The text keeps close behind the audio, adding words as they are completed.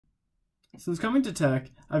Since coming to tech,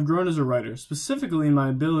 I've grown as a writer, specifically in my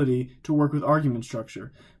ability to work with argument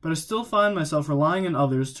structure, but I still find myself relying on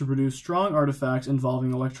others to produce strong artifacts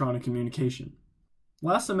involving electronic communication.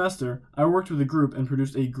 Last semester, I worked with a group and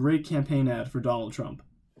produced a great campaign ad for Donald Trump.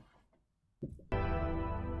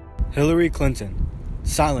 Hillary Clinton,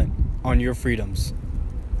 silent on your freedoms.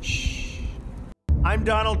 Shh. I'm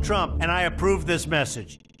Donald Trump, and I approve this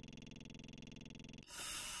message.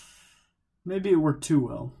 Maybe it worked too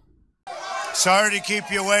well. Sorry to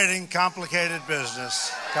keep you waiting. Complicated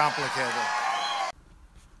business. Complicated.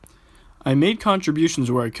 I made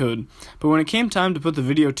contributions where I could, but when it came time to put the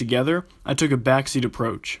video together, I took a backseat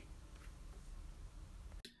approach.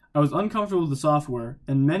 I was uncomfortable with the software,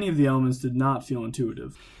 and many of the elements did not feel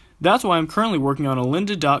intuitive. That's why I'm currently working on a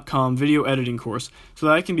lynda.com video editing course, so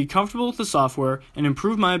that I can be comfortable with the software and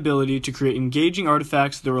improve my ability to create engaging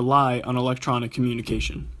artifacts that rely on electronic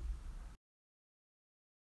communication.